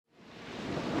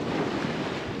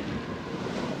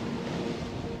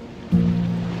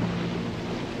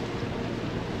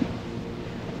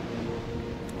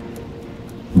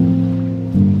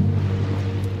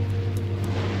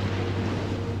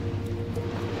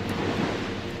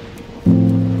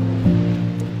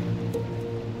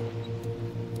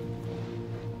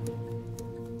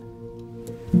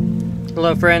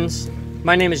Hello friends,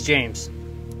 my name is James.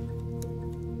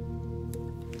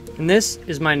 And this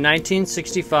is my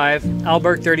 1965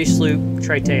 Alberg 30 sloop,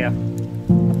 Raiatea.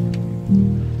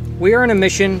 We are on a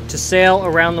mission to sail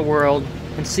around the world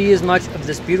and see as much of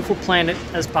this beautiful planet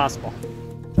as possible.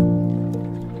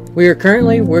 We are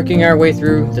currently working our way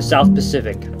through the South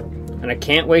Pacific, and I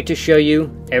can't wait to show you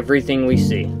everything we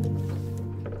see.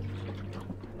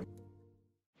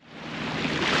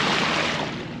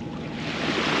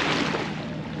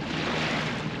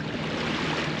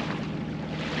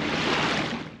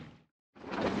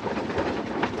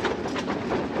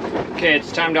 Okay,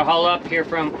 it's time to haul up here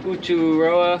from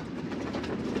Uturoa.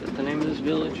 Is that the name of this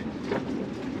village?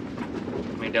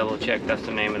 Let me double check that's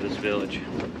the name of this village.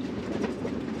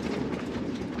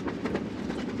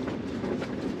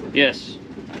 Yes.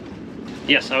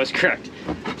 Yes, I was correct.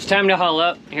 It's time to haul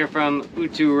up here from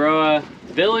Uturoa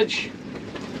village,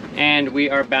 and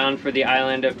we are bound for the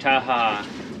island of Tahaa,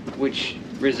 which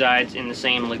resides in the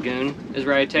same lagoon as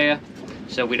Raiatea,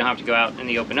 so we don't have to go out in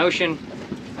the open ocean.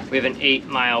 We have an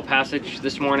 8-mile passage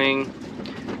this morning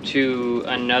to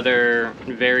another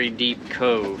very deep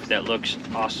cove that looks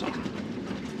awesome.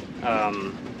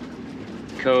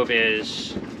 Cove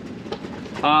is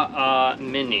Taha'a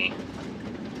Mini,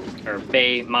 or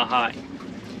Bay Taha'a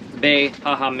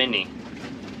Mini.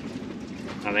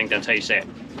 I think that's how you say it.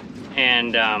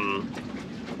 And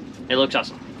it looks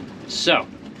awesome. So,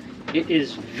 it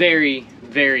is very,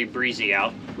 very breezy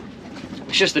out.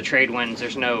 It's just the trade winds,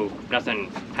 there's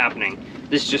nothing happening.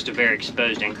 This is just a very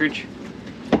exposed anchorage.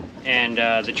 And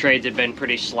the trades have been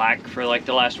pretty slack for like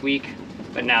the last week,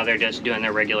 but now they're just doing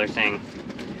their regular thing.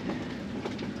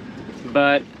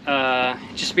 But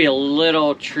just be a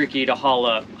little tricky to haul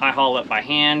up. I haul up by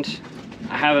hand.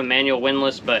 I have a manual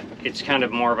windlass, but it's kind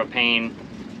of more of a pain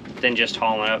than just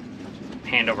hauling up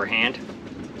hand over hand.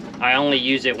 I only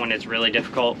use it when it's really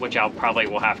difficult, which I'll probably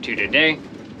will have to today.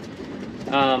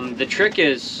 The trick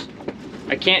is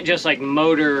I can't just like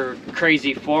motor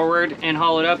crazy forward and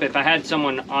haul it up. If I had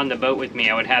someone on the boat with me,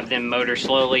 I would have them motor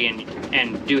slowly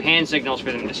and do hand signals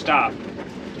for them to stop.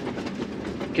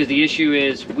 Because the issue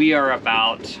is we are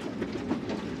about,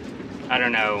 I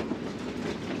don't know,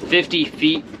 50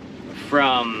 feet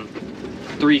from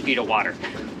 3 feet of water.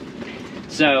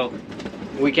 So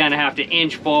we kind of have to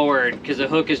inch forward because the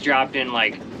hook is dropped in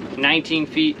like 19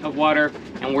 feet of water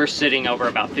and we're sitting over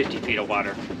about 50 feet of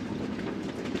water.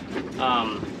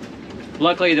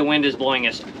 Luckily the wind is blowing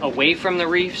us away from the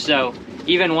reef, so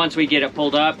even once we get it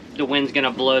pulled up, the wind's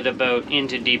gonna blow the boat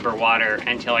into deeper water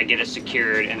until I get it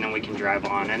secured, and then we can drive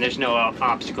on. And there's no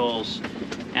obstacles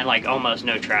and like almost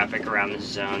no traffic around this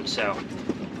zone, so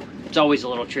it's always a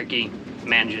little tricky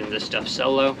managing this stuff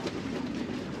solo.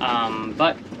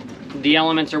 But the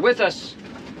elements are with us.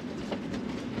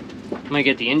 I'm gonna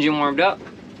get the engine warmed up,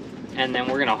 and then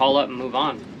we're gonna haul up and move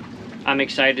on. I'm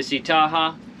excited to see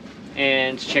Tahaa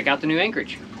and check out the new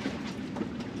anchorage.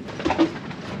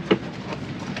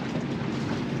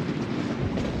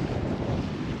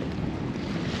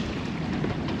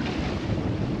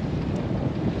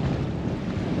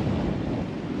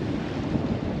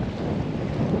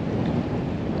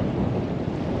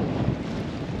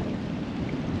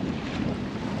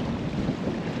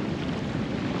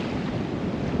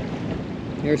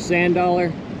 There's Sand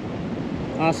Dollar,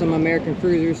 awesome American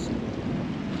cruisers.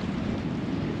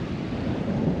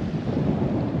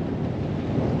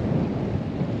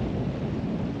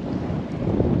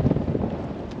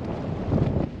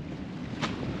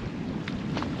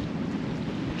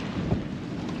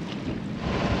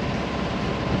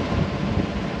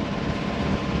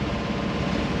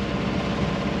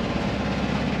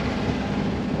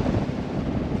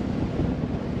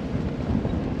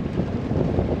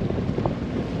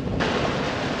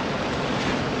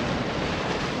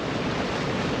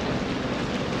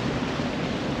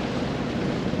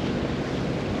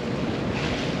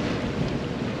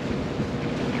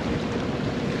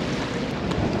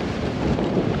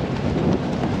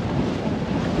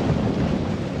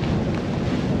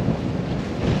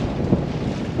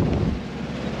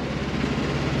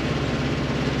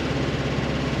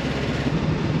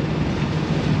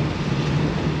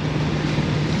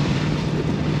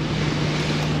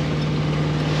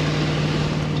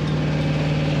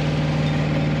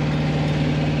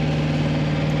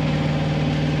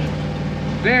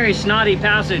 Very snotty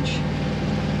passage.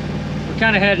 We're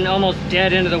kind of heading almost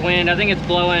dead into the wind. I think it's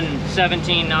blowing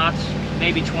 17 knots,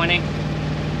 maybe 20.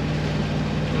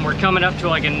 And we're coming up to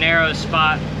like a narrow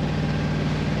spot.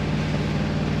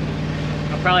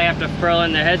 I'll probably have to furl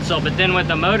in the headsail, but then with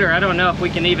the motor, I don't know if we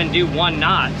can even do 1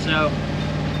 knot, so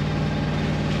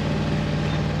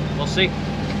we'll see.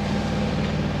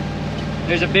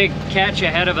 there's a big catch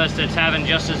ahead of us that's having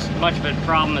just as much of a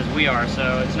problem as we are,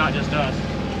 so it's not just us.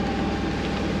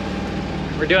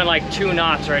 We're doing like 2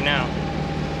 knots right now.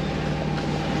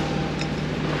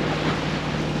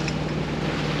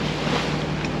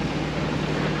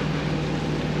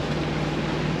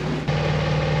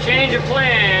 Change of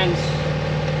plans.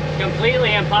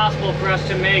 Completely impossible for us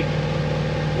to make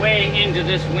way into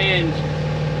this wind.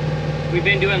 We've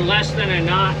been doing less than a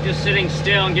knot, just sitting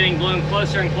still and getting blown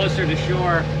closer and closer to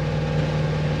shore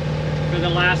for the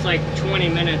last like 20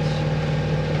 minutes.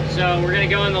 So we're gonna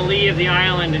go in the lee of the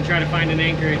island and try to find an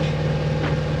anchorage.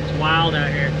 It's wild out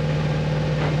here.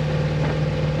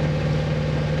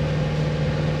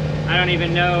 I don't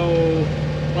even know,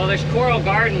 well, there's Coral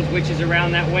Gardens, which is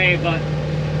around that way, but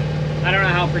I don't know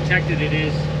how protected it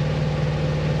is.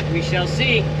 We shall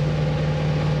see.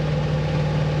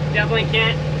 Definitely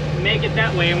can't make it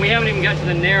that way, and we haven't even got to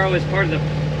the narrowest part of the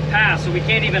pass, so we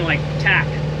can't even like tack.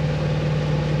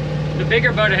 The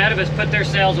bigger boat ahead of us put their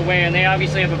sails away, and they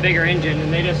obviously have a bigger engine,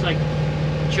 and they just like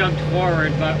chugged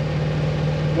forward, but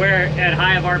we're at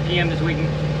high of RPM as we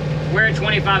can. We're at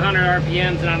 2,500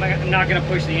 RPMs, and I'm not going to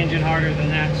push the engine harder than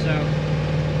that, so.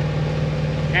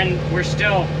 And we're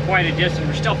still quite a distance.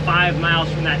 We're still 5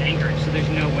 miles from that anchorage, so there's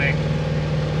no way.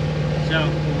 So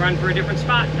we'll run for a different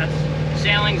spot. That's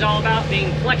sailing's all about,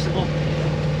 being flexible.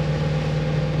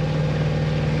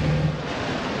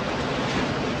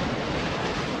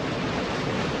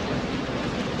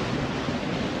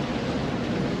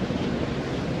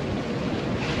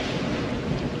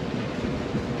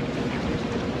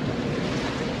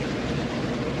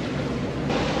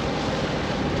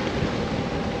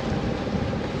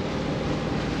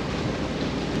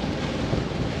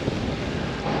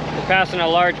 Passing a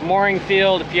large mooring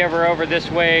field if you're ever over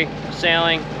this way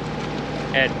sailing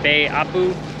at Bay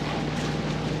Apu.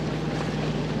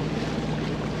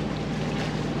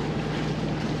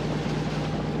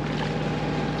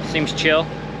 Seems chill.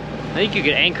 I think you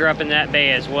could anchor up in that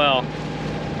bay as well.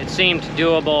 It seemed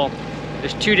doable.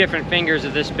 There's 2 different fingers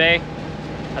of this bay.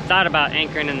 I thought about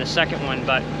anchoring in the second one,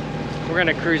 but we're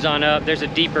gonna cruise on up. There's a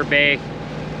deeper bay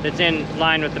that's in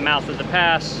line with the mouth of the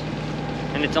pass,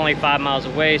 and it's only 5 miles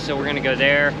away, so we're gonna go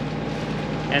there.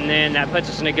 And then that puts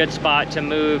us in a good spot to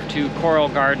move to Coral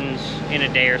Gardens in a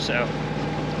day or so.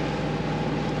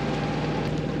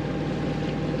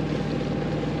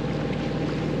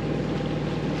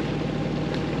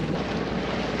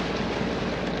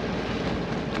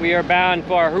 We are bound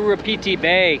for Hurupiti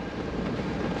Bay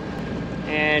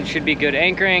and should be good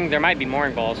anchoring. There might be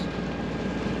mooring balls.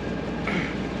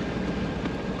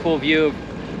 Cool view of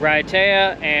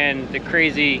Raiatea and the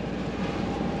crazy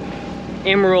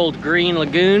emerald green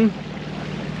lagoon.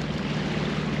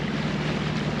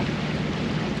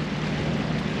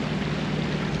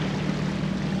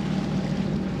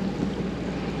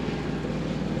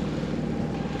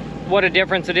 What a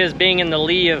difference it is being in the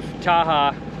lee of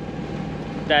Tahaa,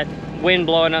 that wind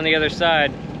blowing on the other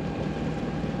side.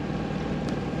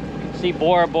 See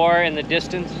Bora Bora in the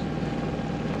distance.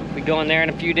 We go in there in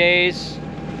a few days.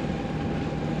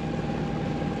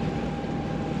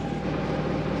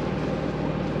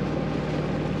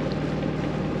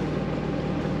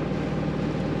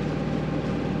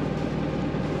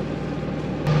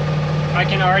 I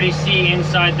can already see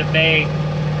inside the bay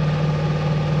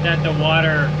that the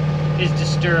water is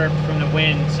disturbed from the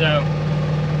wind, so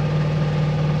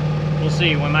we'll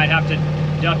see. We might have to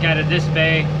duck out of this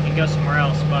bay and go somewhere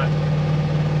else, but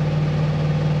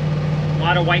a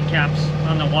lot of whitecaps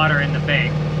on the water in the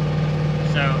bay.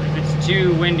 So if it's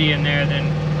too windy in there,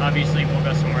 then obviously we'll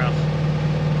go somewhere else.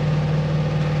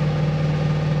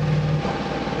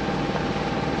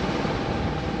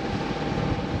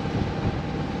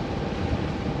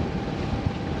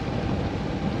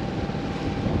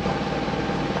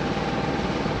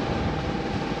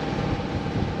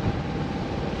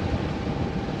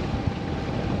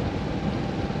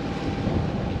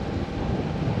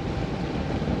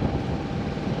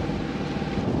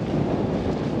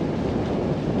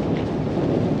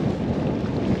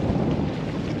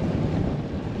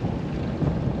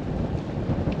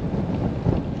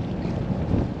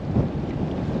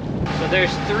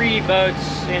 There's 3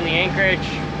 boats in the anchorage.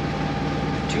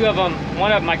 2 of them,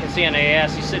 one of them I can see on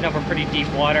AS. He's sitting over pretty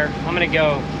deep water. I'm gonna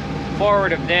go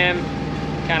forward of them,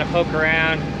 kind of poke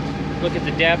around, look at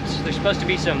the depths. There's supposed to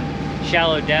be some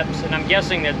shallow depths, and I'm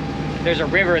guessing that there's a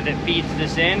river that feeds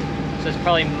this in, so it's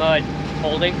probably mud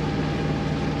holding.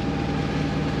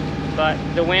 But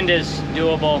the wind is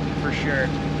doable for sure.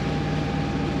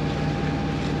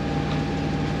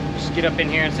 Just get up in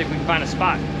here and see if we can find a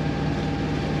spot.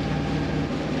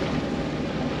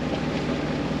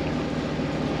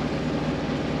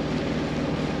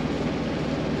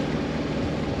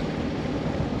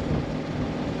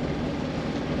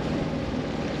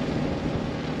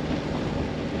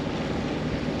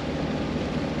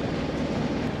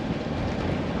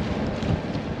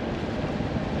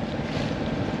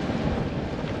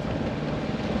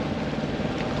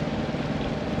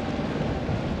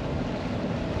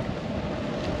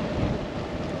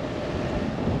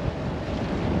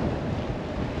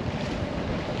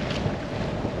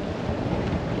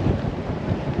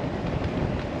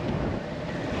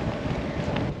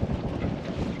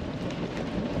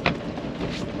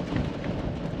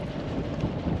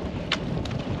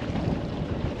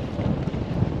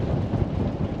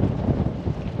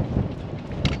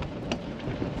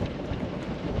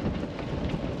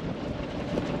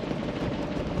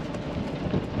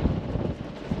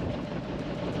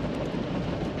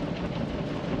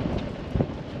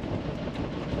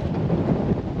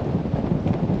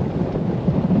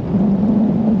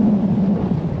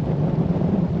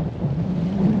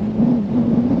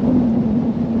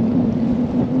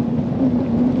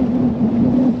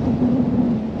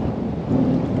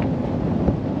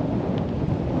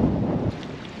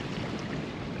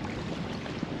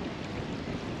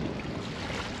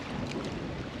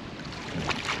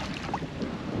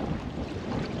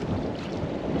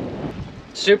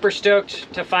 Super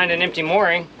stoked to find an empty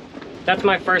mooring. That's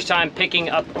my first time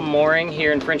picking up a mooring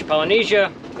here in French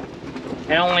Polynesia,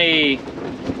 and only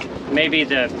maybe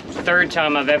the third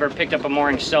time I've ever picked up a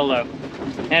mooring solo,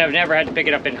 and I've never had to pick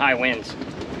it up in high winds.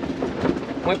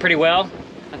 Went pretty well.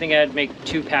 I think I had to make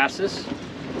 2 passes,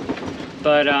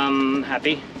 but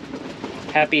happy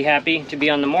to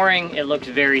be on the mooring. It looks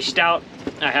very stout.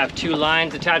 I have 2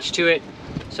 lines attached to it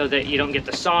so that you don't get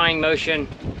the sawing motion.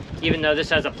 Even though this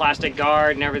has a plastic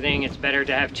guard and everything, it's better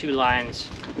to have 2 lines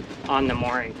on the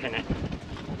mooring pennant.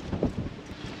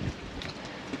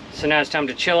 So now it's time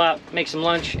to chill out, make some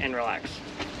lunch, and relax.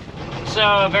 So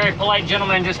a very polite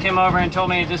gentleman just came over and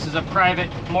told me this is a private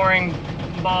mooring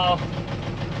ball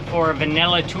for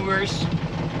vanilla tours.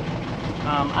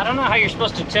 I don't know how you're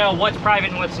supposed to tell what's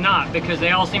private and what's not, because they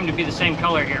all seem to be the same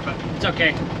color here, but it's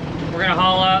okay. We're gonna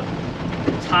haul up.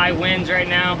 It's high winds right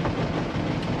now.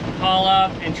 Haul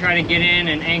up and try to get in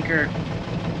and anchor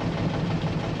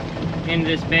into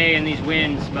this bay and these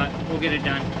winds, but we'll get it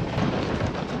done.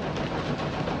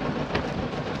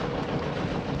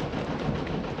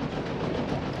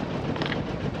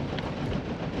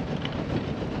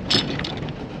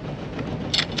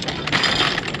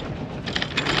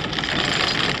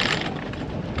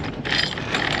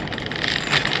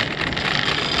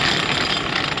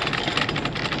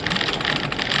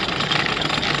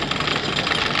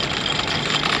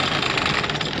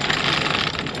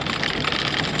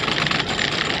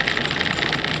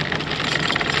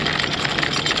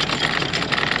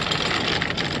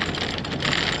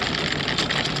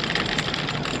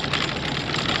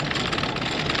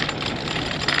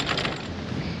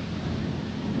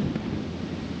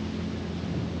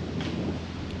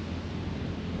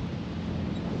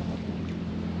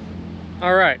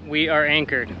 All right, we are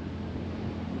anchored.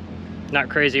 Not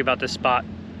crazy about this spot,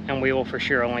 and we will for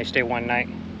sure only stay 1 night.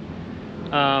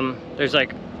 There's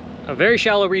like a very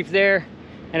shallow reef there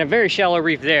and a very shallow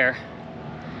reef there.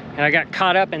 And I got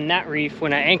caught up in that reef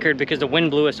when I anchored because the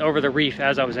wind blew us over the reef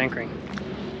as I was anchoring.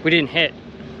 We didn't hit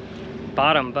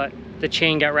bottom, but the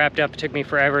chain got wrapped up. It took me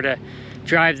forever to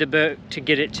drive the boat to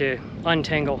get it to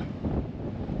untangle.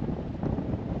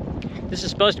 This is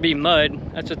supposed to be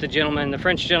mud. That's what the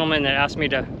French gentleman that asked me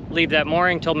to leave that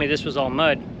mooring told me this was all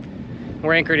mud.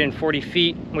 We're anchored in 40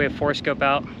 feet. We have 4-scope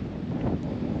out.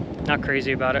 Not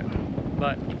crazy about it,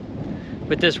 but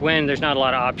with this wind, there's not a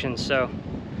lot of options. So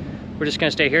we're just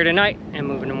gonna stay here tonight and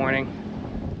move in the morning.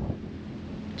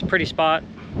 It's a pretty spot.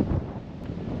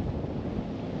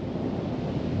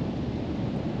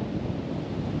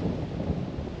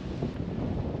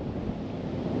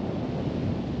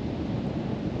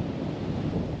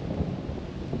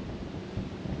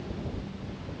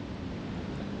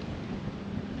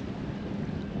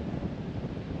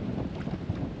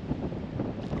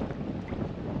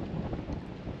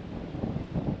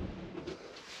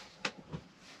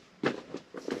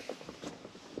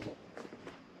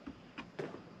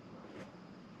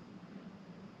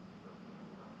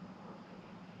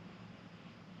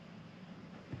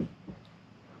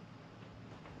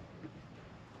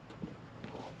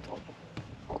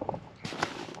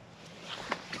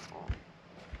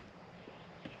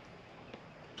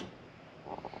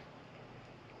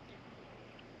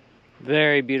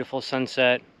 Very beautiful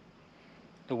sunset.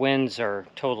 The winds are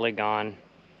totally gone.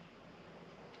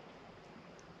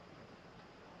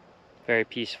 Very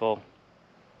peaceful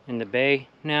in the bay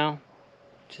now,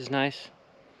 which is nice.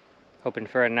 Hoping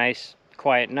for a nice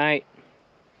quiet night,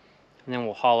 and then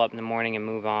we'll haul up in the morning and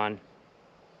move on.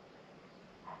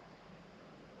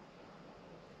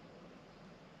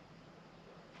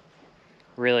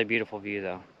 Really beautiful view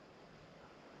though.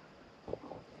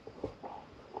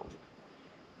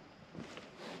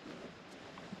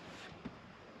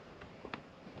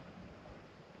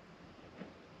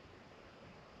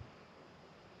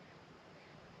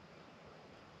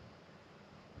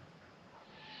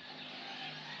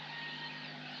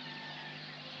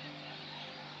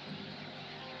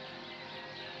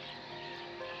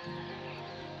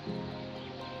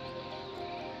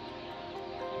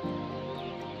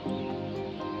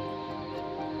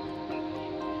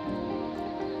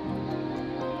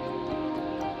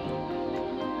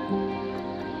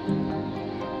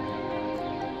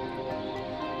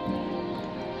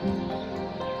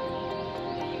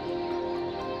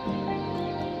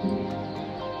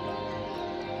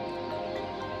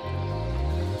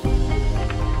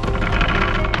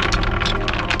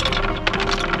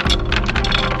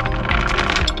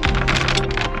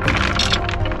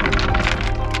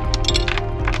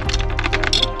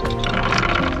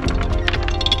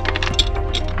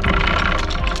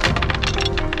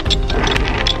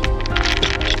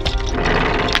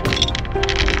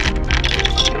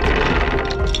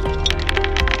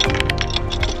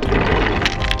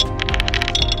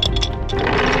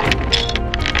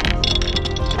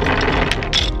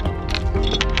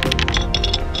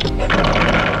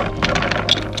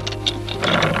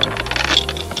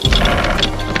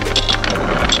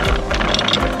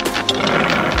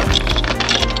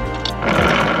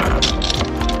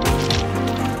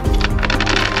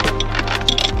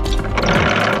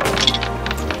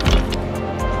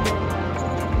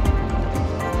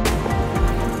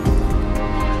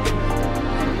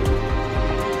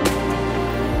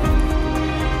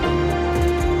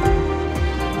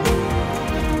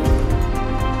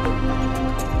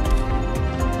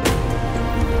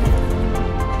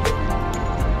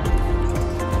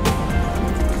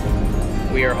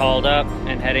 hauled up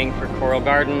and heading for Coral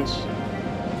Gardens.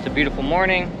 It's a beautiful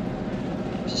morning.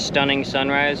 It's a stunning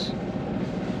sunrise.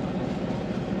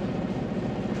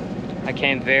 I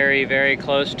came very, very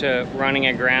close to running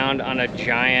aground on a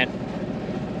giant,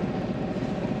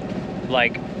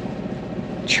 like,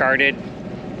 charted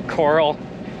coral,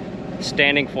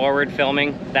 standing forward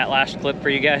filming that last clip for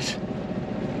you guys.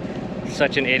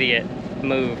 Such an idiot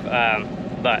move,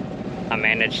 but I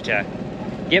managed to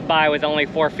get by with only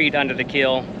 4 feet under the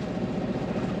keel.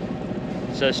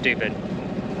 So stupid.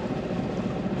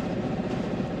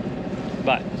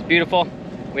 But it's beautiful.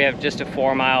 We have just a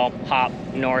 4-mile hop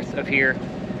north of here,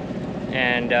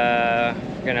 and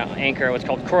we're gonna anchor at what's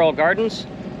called Coral Gardens.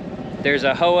 There's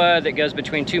a hoa that goes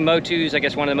between 2 motus. I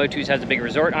guess one of the motus has a big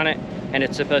resort on it, and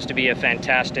it's supposed to be a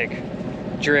fantastic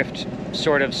drift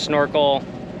sort of snorkel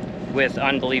with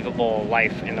unbelievable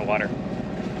life in the water.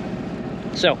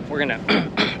 So we're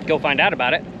gonna go find out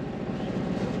about it.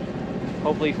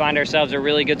 Hopefully find ourselves a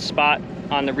really good spot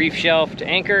on the reef shelf to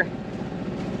anchor,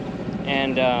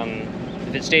 and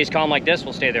if it stays calm like this,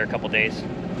 we'll stay there a couple days.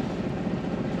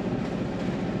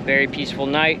 Very peaceful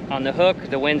night on the hook.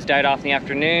 The winds died off in the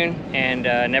afternoon and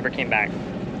never came back,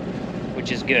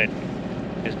 which is good.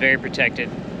 It was very protected,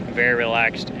 very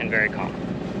relaxed, and very calm.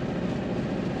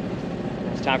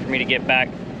 It's time for me to get back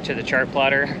to the chart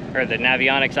plotter, or the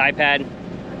Navionics iPad,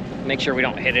 make sure we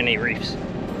don't hit any reefs.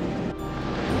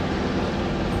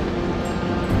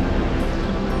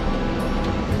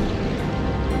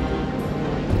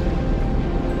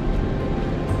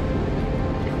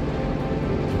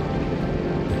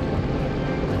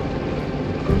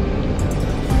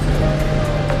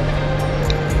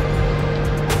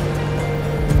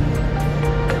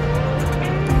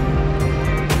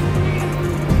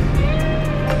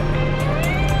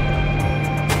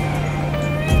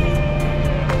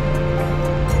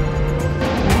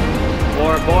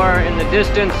 More in the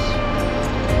distance.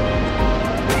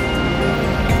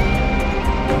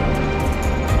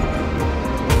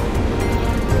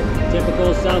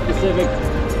 Typical South Pacific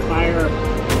fire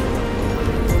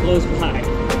close by.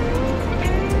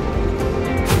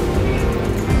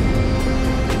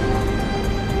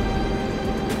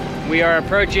 We are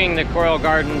approaching the Coral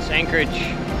Gardens anchorage.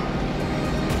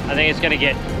 I think it's gonna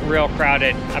get real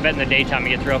crowded. I bet in the daytime it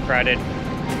gets real crowded.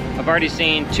 I've already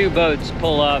seen 2 boats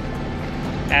pull up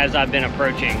as I've been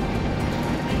approaching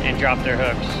and drop their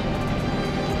hooks.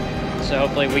 So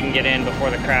hopefully we can get in before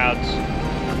the crowds.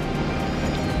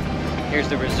 Here's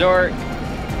the resort.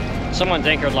 Someone's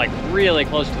anchored like really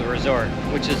close to the resort,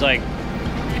 which is like,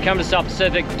 if you come to South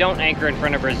Pacific, don't anchor in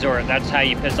front of a resort. That's how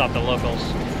you piss off the locals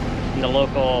and the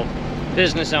local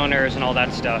business owners and all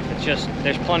that stuff. It's just,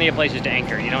 there's plenty of places to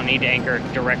anchor. You don't need to anchor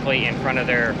directly in front of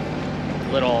their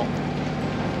little,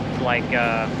 like,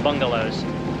 bungalows.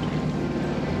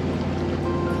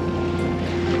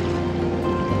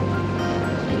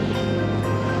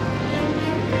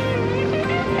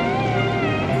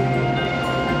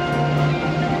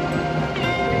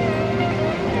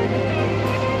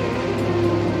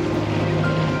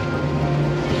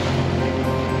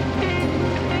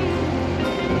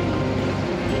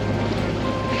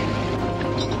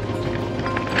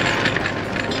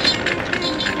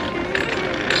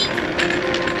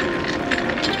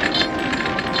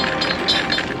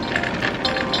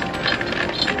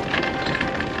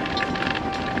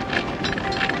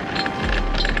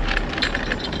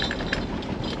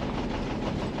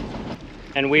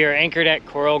 And we are anchored at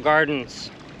Coral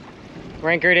Gardens. We're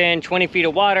anchored in 20 feet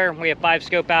of water. We have 5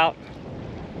 scope out.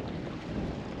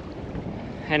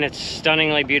 And it's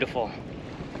stunningly beautiful.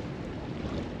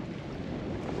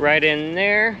 Right in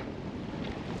there,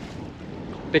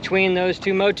 between those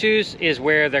 2 motus, is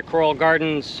where the Coral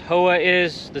Gardens hoa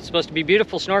is. That's supposed to be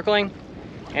beautiful snorkeling.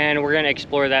 And we're gonna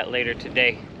explore that later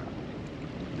today.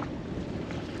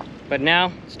 But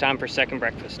now, it's time for second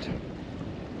breakfast.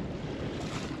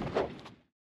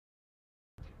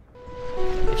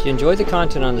 If you enjoy the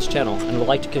content on this channel and would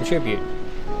like to contribute,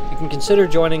 you can consider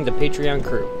joining the Patreon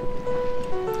crew.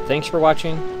 Thanks for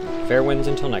watching. Fair winds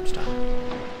until next time.